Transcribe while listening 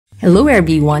Hello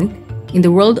everyone! In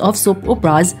the world of soap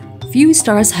operas, few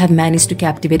stars have managed to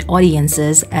captivate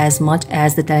audiences as much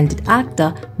as the talented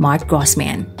actor Mark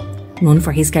Grossman. Known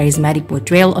for his charismatic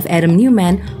portrayal of Adam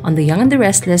Newman on The Young and the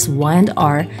Restless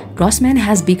Y&R, Grossman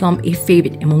has become a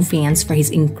favorite among fans for his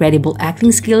incredible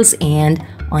acting skills and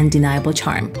undeniable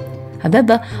charm.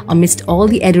 However, amidst all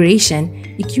the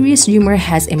adoration, a curious rumor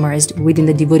has emerged within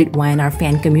the devoted Y&R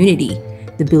fan community: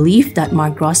 the belief that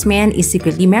Mark Grossman is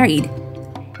secretly married.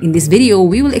 In this video,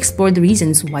 we will explore the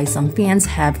reasons why some fans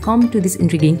have come to this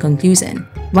intriguing conclusion.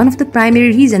 One of the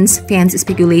primary reasons fans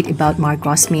speculate about Mark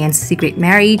Grossman's secret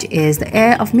marriage is the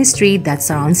air of mystery that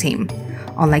surrounds him.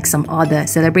 Unlike some other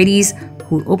celebrities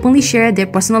who openly share their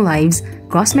personal lives,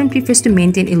 Grossman prefers to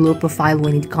maintain a low profile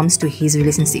when it comes to his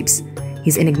relationships.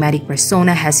 His enigmatic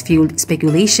persona has fueled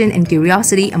speculation and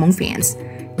curiosity among fans,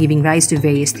 giving rise to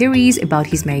various theories about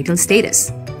his marital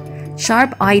status.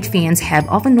 Sharp-eyed fans have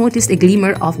often noticed a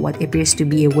glimmer of what appears to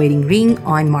be a wedding ring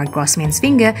on Mark Grossman's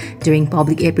finger during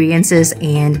public appearances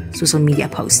and social media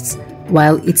posts.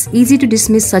 While it's easy to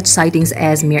dismiss such sightings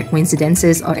as mere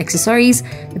coincidences or accessories,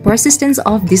 the persistence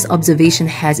of this observation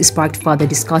has sparked further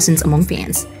discussions among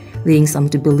fans, leading some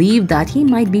to believe that he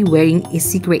might be wearing a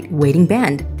secret wedding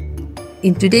band.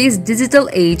 In today's digital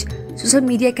age, social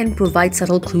media can provide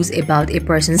subtle clues about a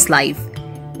person's life,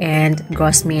 and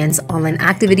Grossman's online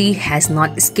activity has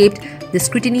not escaped the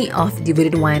scrutiny of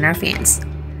devoted Y&R fans.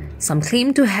 Some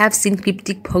claim to have seen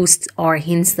cryptic posts or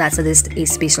hints that suggest a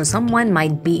special someone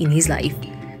might be in his life,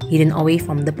 hidden away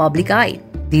from the public eye.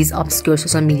 These obscure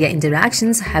social media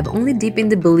interactions have only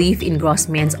deepened the belief in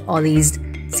Grossman's alleged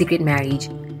secret marriage.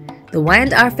 The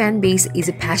Y&R fan base is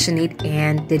a passionate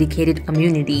and dedicated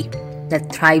community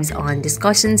that thrives on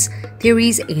discussions,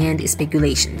 theories, and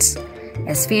speculations.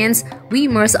 As fans, we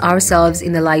immerse ourselves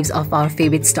in the lives of our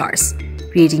favorite stars,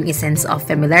 creating a sense of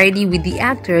familiarity with the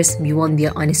actors beyond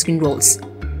their on-screen roles.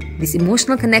 This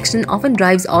emotional connection often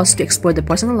drives us to explore the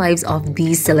personal lives of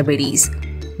these celebrities,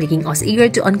 making us eager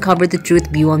to uncover the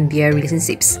truth beyond their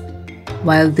relationships.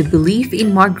 While the belief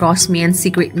in Mark Grossman's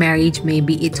secret marriage may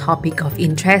be a topic of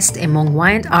interest among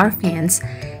Y&R fans,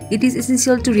 it is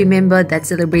essential to remember that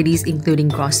celebrities including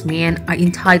Grossman are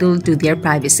entitled to their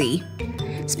privacy.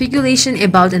 Speculation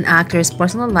about an actor's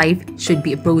personal life should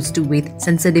be approached with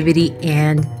sensitivity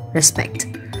and respect.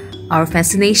 Our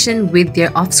fascination with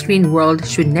their off-screen world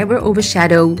should never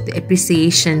overshadow the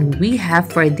appreciation we have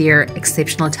for their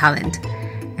exceptional talent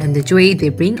and the joy they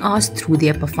bring us through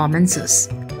their performances.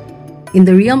 In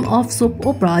the realm of soap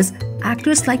operas,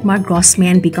 actors like Mark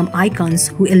Grossman become icons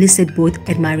who elicit both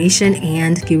admiration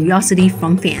and curiosity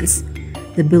from fans.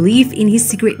 The belief in his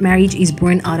secret marriage is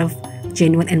born out of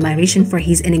genuine admiration for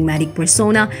his enigmatic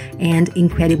persona and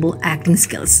incredible acting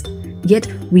skills. Yet,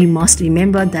 we must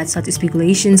remember that such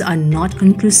speculations are not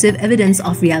conclusive evidence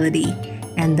of reality,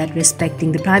 and that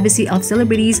respecting the privacy of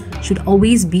celebrities should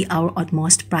always be our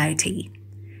utmost priority.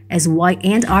 As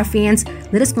Y&R fans,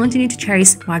 let us continue to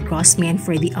cherish Mark Grossman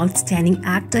for the outstanding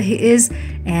actor he is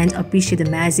and appreciate the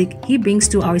magic he brings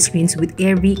to our screens with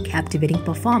every captivating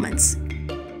performance.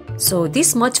 So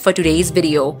this much for today's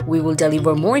video. We will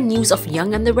deliver more news of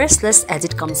Young and the Restless as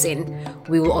it comes in.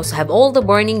 We will also have all the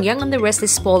burning Young and the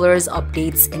Restless spoilers,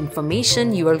 updates,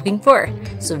 information you are looking for.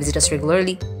 So visit us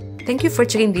regularly. Thank you for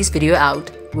checking this video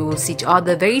out. We will see each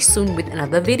other very soon with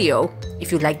another video.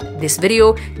 If you liked this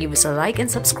video, give us a like and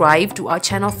subscribe to our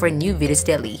channel for new videos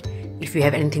daily. If you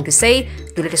have anything to say,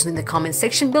 do let us know in the comment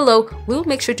section below. We will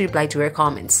make sure to reply to your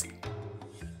comments.